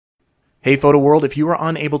Hey Photo World, if you were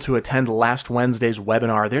unable to attend last Wednesday's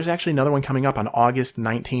webinar, there's actually another one coming up on August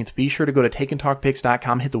 19th. Be sure to go to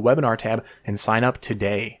takeandtalkpics.com, hit the webinar tab, and sign up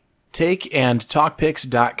today.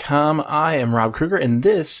 Take&TalkPics.com. I am Rob Kruger, and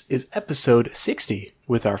this is episode 60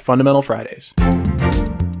 with our Fundamental Fridays.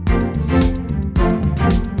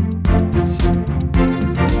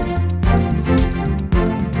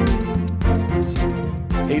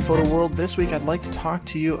 Hey Photo World, this week I'd like to talk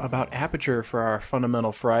to you about Aperture for our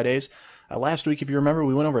Fundamental Fridays. Last week, if you remember,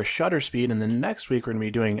 we went over shutter speed, and then next week we're going to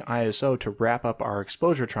be doing ISO to wrap up our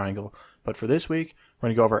exposure triangle. But for this week, we're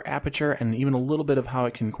going to go over Aperture and even a little bit of how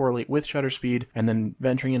it can correlate with shutter speed, and then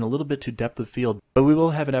venturing in a little bit to depth of field. But we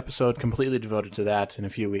will have an episode completely devoted to that in a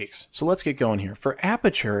few weeks. So let's get going here. For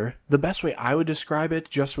Aperture, the best way I would describe it,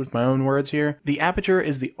 just with my own words here, the aperture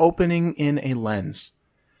is the opening in a lens.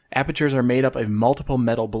 Apertures are made up of multiple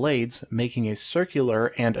metal blades, making a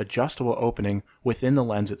circular and adjustable opening within the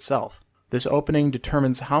lens itself. This opening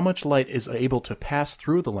determines how much light is able to pass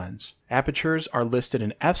through the lens. Apertures are listed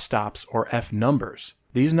in f-stops or f-numbers.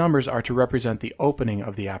 These numbers are to represent the opening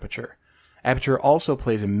of the aperture. Aperture also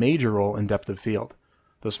plays a major role in depth of field.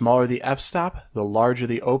 The smaller the f-stop, the larger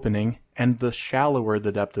the opening, and the shallower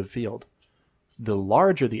the depth of field. The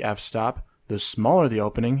larger the f-stop, the smaller the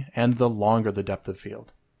opening, and the longer the depth of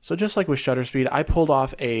field. So just like with shutter speed, I pulled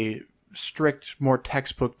off a strict, more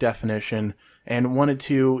textbook definition and wanted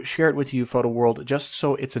to share it with you, Photo World, just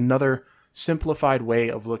so it's another simplified way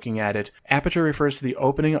of looking at it. Aperture refers to the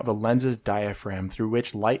opening of a lens's diaphragm through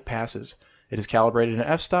which light passes. It is calibrated in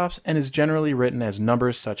f-stops and is generally written as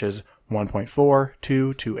numbers such as 1.4,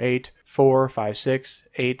 2, 2.8, 4, 5, 6,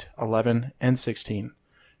 8, 11, and 16.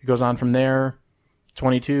 It goes on from there.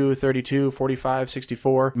 22, 32, 45,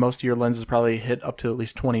 64. Most of your lenses probably hit up to at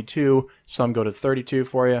least 22. Some go to 32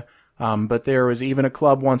 for you. But there was even a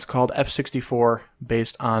club once called F64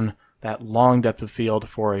 based on that long depth of field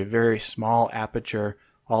for a very small aperture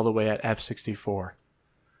all the way at F64.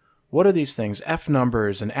 What are these things? F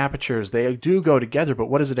numbers and apertures, they do go together, but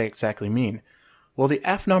what does it exactly mean? Well, the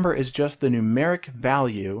F number is just the numeric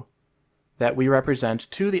value that we represent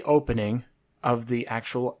to the opening of the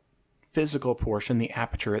actual physical portion, the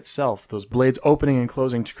aperture itself, those blades opening and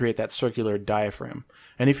closing to create that circular diaphragm.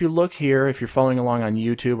 And if you look here, if you're following along on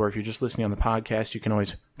YouTube or if you're just listening on the podcast, you can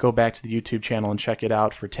always go back to the YouTube channel and check it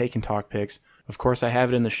out for Take and Talk Pics. Of course, I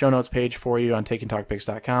have it in the show notes page for you on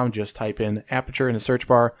takeandtalkpics.com. Just type in Aperture in the search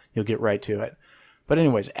bar, you'll get right to it. But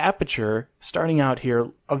anyways, Aperture, starting out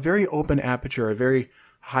here, a very open aperture, a very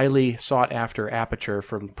highly sought after aperture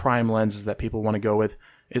for prime lenses that people want to go with,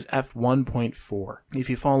 is f1.4. If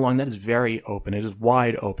you follow along, that is very open. It is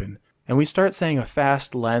wide open. And we start saying a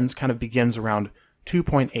fast lens kind of begins around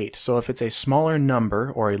 2.8. So if it's a smaller number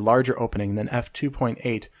or a larger opening than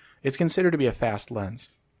f2.8, it's considered to be a fast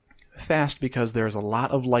lens. Fast because there's a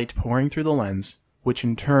lot of light pouring through the lens, which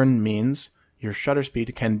in turn means your shutter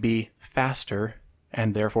speed can be faster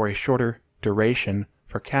and therefore a shorter duration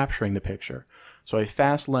for capturing the picture. So a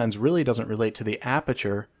fast lens really doesn't relate to the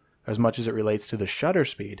aperture as much as it relates to the shutter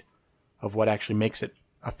speed of what actually makes it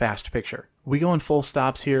a fast picture. We go in full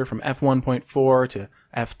stops here from f1.4 to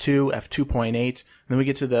f2, f2.8, and then we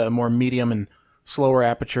get to the more medium and slower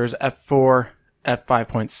apertures, f4,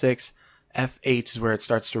 f5.6, f8 is where it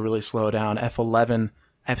starts to really slow down, f11,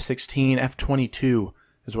 f16, f22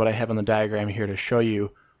 is what I have on the diagram here to show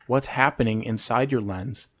you what's happening inside your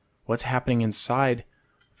lens, what's happening inside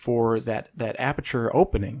for that aperture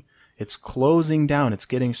opening. It's closing down, it's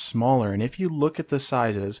getting smaller, and if you look at the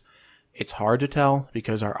sizes, it's hard to tell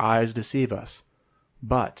because our eyes deceive us.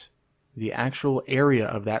 But the actual area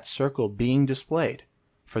of that circle being displayed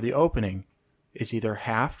for the opening is either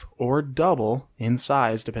half or double in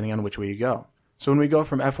size depending on which way you go. So when we go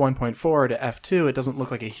from f1.4 to f2, it doesn't look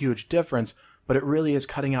like a huge difference, but it really is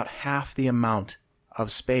cutting out half the amount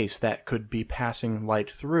of space that could be passing light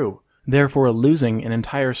through, therefore losing an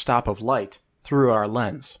entire stop of light through our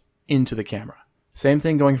lens into the camera. Same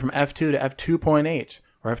thing going from f2 to f2.8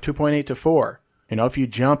 or f2.8 to 4. If you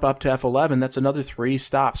jump up to f11, that's another 3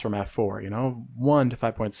 stops from f4, 1 to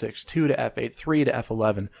 5.6, 2 to f8, 3 to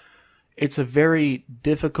f11. It's a very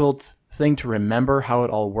difficult thing to remember how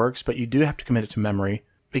it all works, but you do have to commit it to memory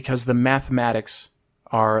because the mathematics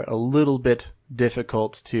are a little bit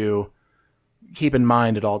difficult to keep in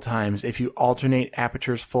mind at all times. If you alternate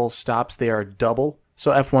apertures full stops, they are double.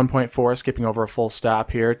 So f1.4, skipping over a full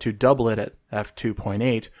stop here to double it at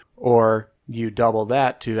f2.8, or you double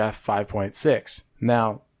that to f5.6.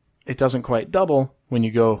 Now, it doesn't quite double when you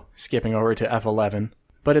go skipping over to f11,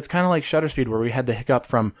 but it's kind of like shutter speed where we had the hiccup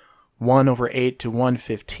from 1/8 to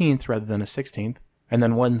 1/15 rather than a 16th. and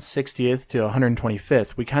then 1/60th to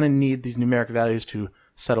 125th. We kind of need these numeric values to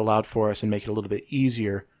settle out for us and make it a little bit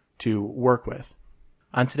easier to work with.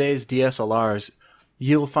 On today's DSLRs,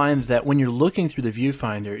 you'll find that when you're looking through the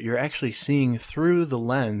viewfinder, you're actually seeing through the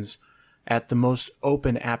lens at the most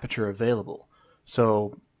open aperture available.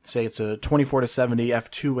 So say it's a 24-70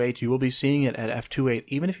 f2.8, you will be seeing it at f2.8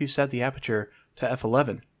 even if you set the aperture to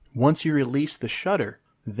f11. Once you release the shutter,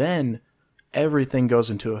 then everything goes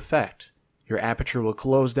into effect. Your aperture will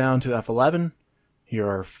close down to f11,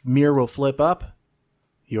 your mirror will flip up,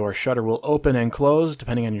 your shutter will open and close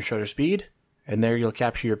depending on your shutter speed, and there you'll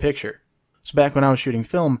capture your picture. So back when I was shooting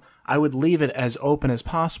film, I would leave it as open as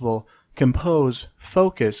possible, compose,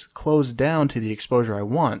 focus, close down to the exposure I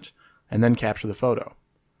want, and then capture the photo.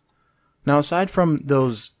 Now aside from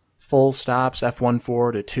those full stops,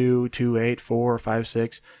 f1.4 to 2, 2.8, 4, 5,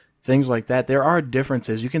 6, things like that, there are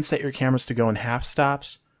differences. You can set your cameras to go in half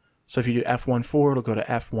stops. So if you do f1.4, it'll go to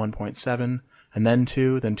f1.7, and then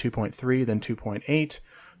 2, then 2.3, then 2.8,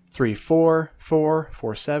 3, 4, 4,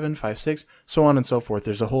 4, 7, 5, 6, so on and so forth.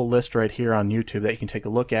 There's a whole list right here on YouTube that you can take a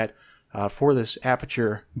look at for this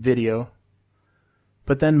Aperture video.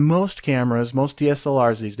 But then most cameras, most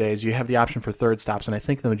DSLRs these days, you have the option for third stops, and I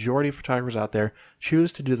think the majority of photographers out there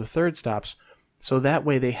choose to do the third stops, so that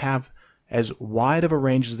way they have as wide of a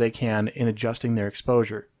range as they can in adjusting their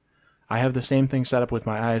exposure. I have the same thing set up with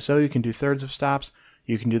my ISO. You can do thirds of stops.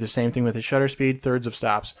 You can do the same thing with the shutter speed, thirds of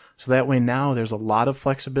stops. So that way now there's a lot of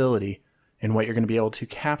flexibility in what you're going to be able to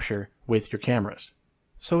capture with your cameras.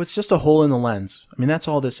 So it's just a hole in the lens. I mean, that's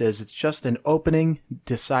all this is. It's just an opening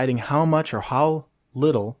deciding how much or how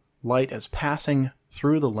little light is passing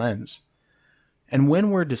through the lens. And when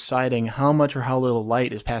we're deciding how much or how little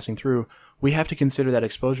light is passing through, we have to consider that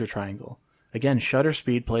exposure triangle. Again, shutter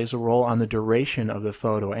speed plays a role on the duration of the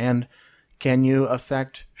photo, and can you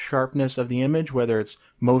affect sharpness of the image, whether it's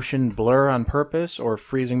motion blur on purpose or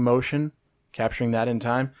freezing motion, capturing that in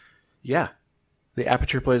time? Yeah, the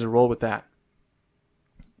aperture plays a role with that,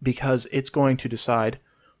 because it's going to decide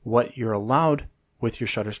what you're allowed with your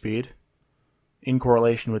shutter speed in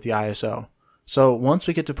correlation with the ISO. So once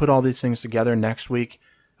we get to put all these things together next week,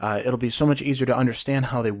 it'll be so much easier to understand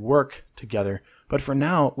how they work together. But for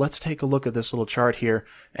now, let's take a look at this little chart here.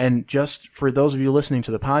 And just for those of you listening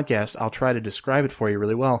to the podcast, I'll try to describe it for you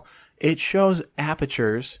really well. It shows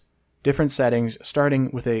apertures, different settings, starting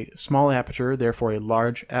with a small aperture, therefore a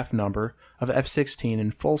large f number of f16,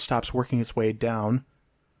 and full stops working its way down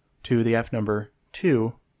to the f number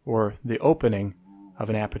 2, or the opening of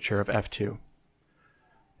an aperture of f2.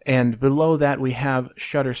 And below that we have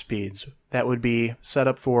shutter speeds. That would be set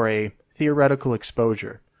up for a theoretical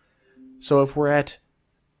exposure. So if we're at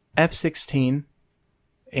f16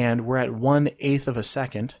 and we're at 1/8 of a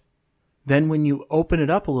second, then when you open it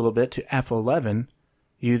up a little bit to f11,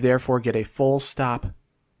 you therefore get a full stop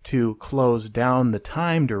to close down the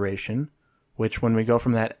time duration, which when we go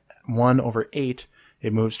from that 1/8,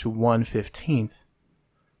 it moves to 1/15th.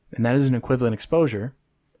 And that is an equivalent exposure.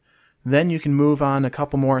 Then you can move on a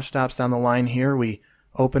couple more stops down the line here. We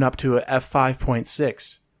open up to a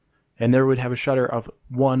f5.6, and there would have a shutter of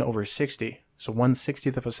 1/60, so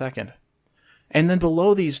 1/60th of a second. And then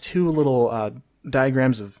below these two little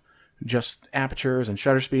diagrams of just apertures and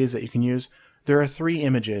shutter speeds that you can use, there are 3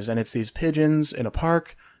 images, and it's these pigeons in a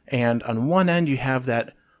park, and on one end you have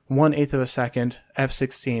that 1/8 of a second,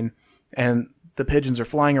 f16, and the pigeons are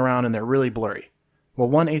flying around and they're really blurry. Well,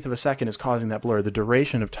 1/8 of a second is causing that blur. The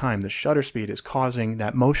duration of time, the shutter speed, is causing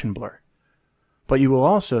that motion blur. But you will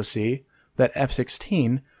also see that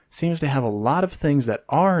f16 seems to have a lot of things that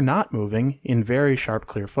are not moving in very sharp,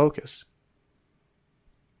 clear focus.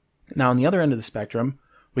 Now, on the other end of the spectrum,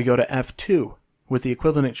 we go to f2 with the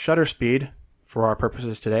equivalent shutter speed, for our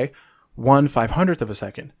purposes today, 1/500th of a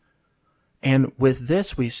second. And with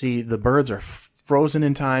this, we see the birds are frozen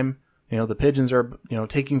in time. You know, the pigeons are,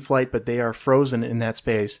 taking flight, but they are frozen in that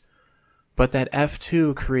space. But that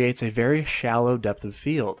f2 creates a very shallow depth of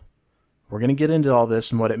field. We're going to get into all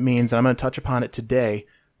this and what it means, and I'm going to touch upon it today.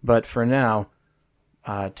 But for now,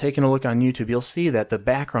 taking a look on YouTube, you'll see that the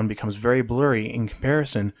background becomes very blurry in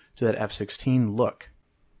comparison to that f16 look.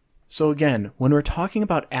 So again, when we're talking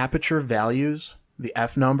about aperture values, the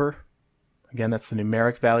f number, again, that's the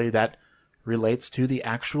numeric value that relates to the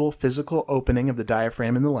actual physical opening of the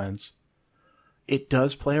diaphragm in the lens. It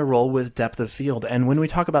does play a role with depth of field. And when we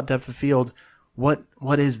talk about depth of field, what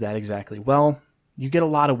is that exactly? Well, you get a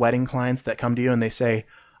lot of wedding clients that come to you and they say,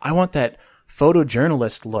 I want that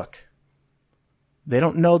photojournalist look. They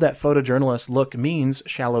don't know that photojournalist look means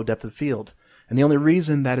shallow depth of field. And the only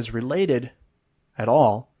reason that is related at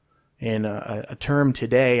all in a term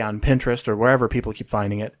today on Pinterest or wherever people keep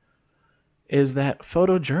finding it, is that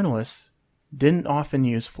photojournalists didn't often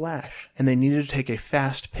use flash, and they needed to take a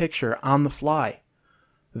fast picture on the fly.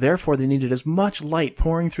 Therefore, they needed as much light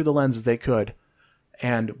pouring through the lens as they could.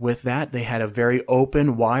 And with that, they had a very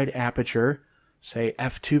open, wide aperture, say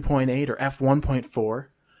f2.8 or f1.4,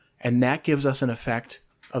 and that gives us an effect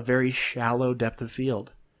of very shallow depth of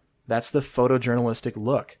field. That's the photojournalistic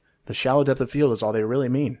look. The shallow depth of field is all they really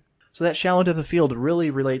mean. So that shallow depth of field really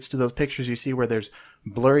relates to those pictures you see where there's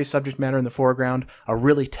blurry subject matter in the foreground, a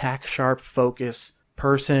really tack-sharp focus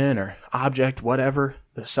person or object, whatever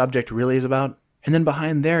the subject really is about. And then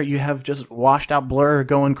behind there, you have just washed out blur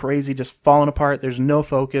going crazy, just falling apart. There's no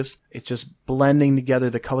focus. It's just blending together.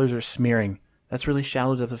 The colors are smearing. That's really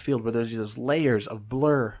shallow depth of field where there's those layers of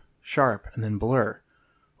blur, sharp, and then blur.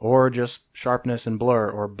 Or just sharpness and blur,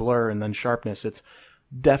 or blur and then sharpness. It's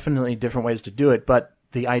definitely different ways to do it, but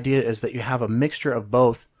the idea is that you have a mixture of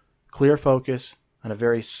both clear focus on a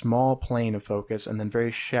very small plane of focus and then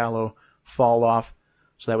very shallow fall off,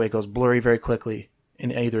 so that way it goes blurry very quickly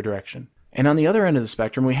in either direction. And on the other end of the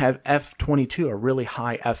spectrum, we have f22, a really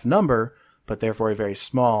high f number, but therefore a very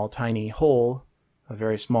small, tiny hole, a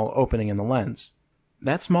very small opening in the lens.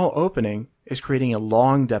 That small opening is creating a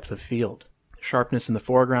long depth of field. Sharpness in the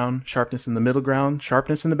foreground, sharpness in the middle ground,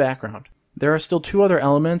 sharpness in the background. There are still two other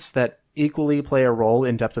elements that equally play a role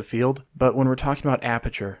in depth of field, but when we're talking about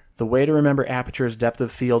aperture, the way to remember aperture is depth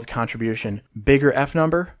of field contribution. Bigger f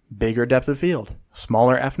number, bigger depth of field.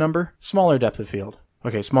 Smaller f number, smaller depth of field.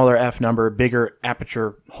 Okay, smaller f number, bigger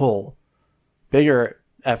aperture hole. Bigger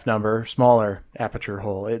f number, smaller aperture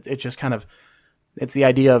hole. It just kind of, it's the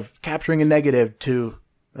idea of capturing a negative to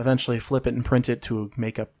eventually flip it and print it to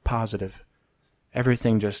make a positive.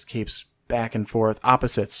 Everything just keeps back and forth.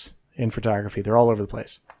 Opposites in photography. They're all over the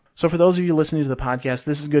place. So for those of you listening to the podcast,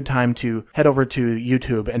 this is a good time to head over to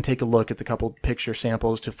YouTube and take a look at the couple picture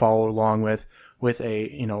samples to follow along with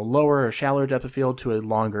a lower or shallower depth of field to a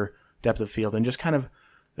longer depth of field, and just kind of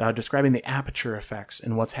describing the aperture effects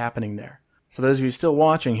and what's happening there. For those of you still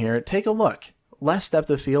watching here, take a look. Less depth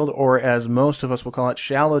of field, or as most of us will call it,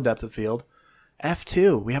 shallow depth of field.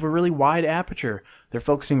 f2, we have a really wide aperture. They're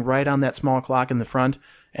focusing right on that small clock in the front,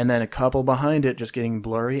 and then a couple behind it just getting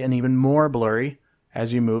blurry and even more blurry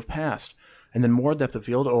as you move past. And then more depth of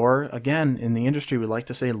field, or again, in the industry we like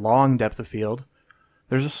to say long depth of field.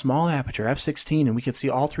 There's a small aperture, f16, and we can see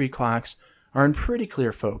all three clocks are in pretty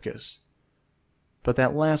clear focus. But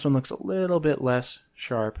that last one looks a little bit less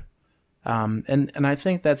sharp. And I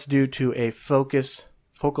think that's due to a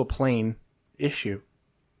focal plane issue.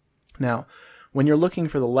 Now, when you're looking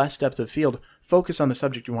for the less depth of field, focus on the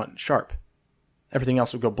subject you want sharp. Everything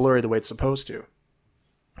else will go blurry the way it's supposed to.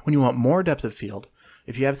 When you want more depth of field,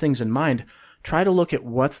 if you have things in mind, try to look at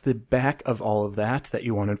what's the back of all of that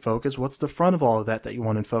you want in focus, what's the front of all of that you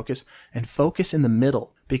want in focus, and focus in the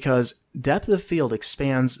middle, because depth of field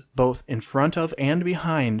expands both in front of and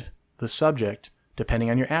behind the subject depending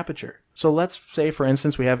on your aperture. So let's say, for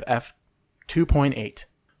instance, we have f2.8.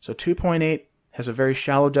 So 2.8 has a very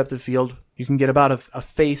shallow depth of field. You can get about a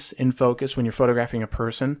face in focus when you're photographing a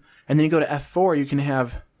person. And then you go to f4, you can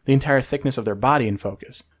have the entire thickness of their body in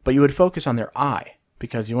focus. But you would focus on their eye,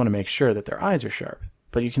 because you want to make sure that their eyes are sharp.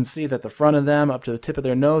 But you can see that the front of them up to the tip of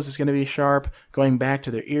their nose is going to be sharp. Going back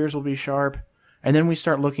to their ears will be sharp. And then we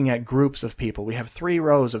start looking at groups of people. We have 3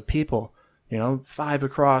 rows of people, 5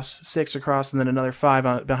 across, 6 across, and then another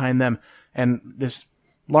 5 behind them. And this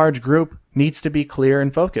large group needs to be clear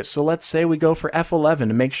and focused. So let's say we go for f11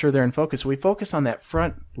 to make sure they're in focus. So we focus on that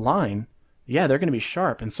front line. Yeah, they're going to be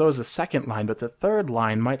sharp, and so is the second line, but the third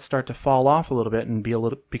line might start to fall off a little bit and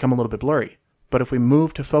become a little bit blurry. But if we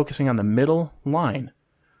move to focusing on the middle line,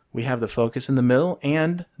 we have the focus in the middle,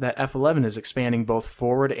 and that f11 is expanding both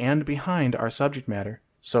forward and behind our subject matter.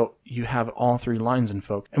 So you have all 3 lines in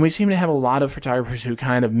focus. And we seem to have a lot of photographers who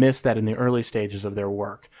kind of miss that in the early stages of their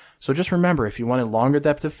work. So just remember, if you want a longer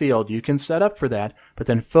depth of field, you can set up for that, but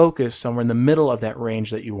then focus somewhere in the middle of that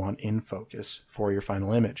range that you want in focus for your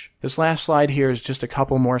final image. This last slide here is just a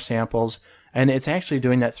couple more samples, and it's actually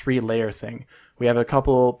doing that 3-layer thing. We have a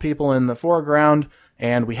couple people in the foreground,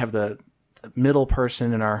 and we have the middle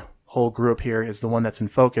person in our whole group here is the one that's in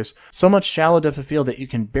focus. So much shallow depth of field that you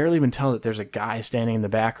can barely even tell that there's a guy standing in the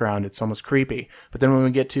background. It's almost creepy. But then when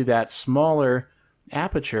we get to that smaller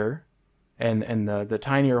aperture and the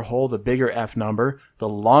tinier hole, the bigger f number, the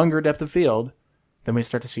longer depth of field, then we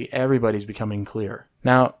start to see everybody's becoming clear.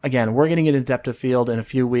 Now, again, we're getting into depth of field in a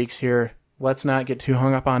few weeks here. Let's not get too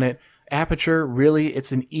hung up on it. Aperture, really,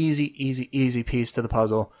 it's an easy piece to the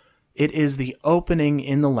puzzle. It is the opening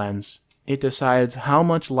in the lens It decides how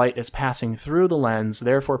much light is passing through the lens,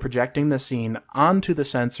 therefore projecting the scene onto the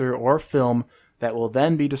sensor or film that will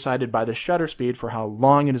then be decided by the shutter speed for how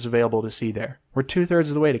long it is available to see there. We're 2/3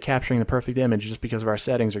 of the way to capturing the perfect image just because of our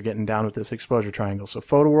settings are getting down with this exposure triangle. So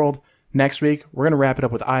Photo World, next week, we're going to wrap it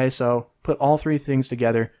up with ISO, put all three things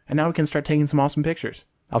together, and now we can start taking some awesome pictures.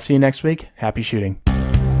 I'll see you next week. Happy shooting.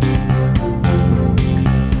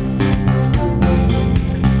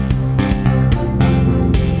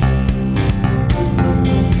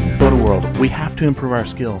 Photo World, we have to improve our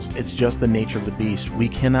skills. It's just the nature of the beast. We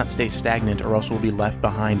cannot stay stagnant or else we'll be left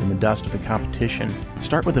behind in the dust of the competition.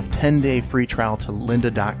 Start with a 10-day free trial to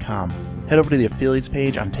lynda.com. Head over to the affiliates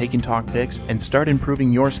page on Take&TalkPics and start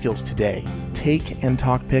improving your skills today.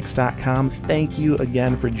 Take&TalkPics.com. Thank you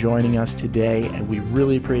again for joining us today, and we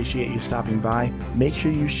really appreciate you stopping by. Make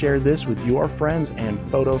sure you share this with your friends and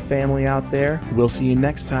photo family out there. We'll see you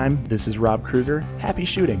next time. This is Rob Kruger. Happy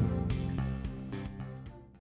shooting.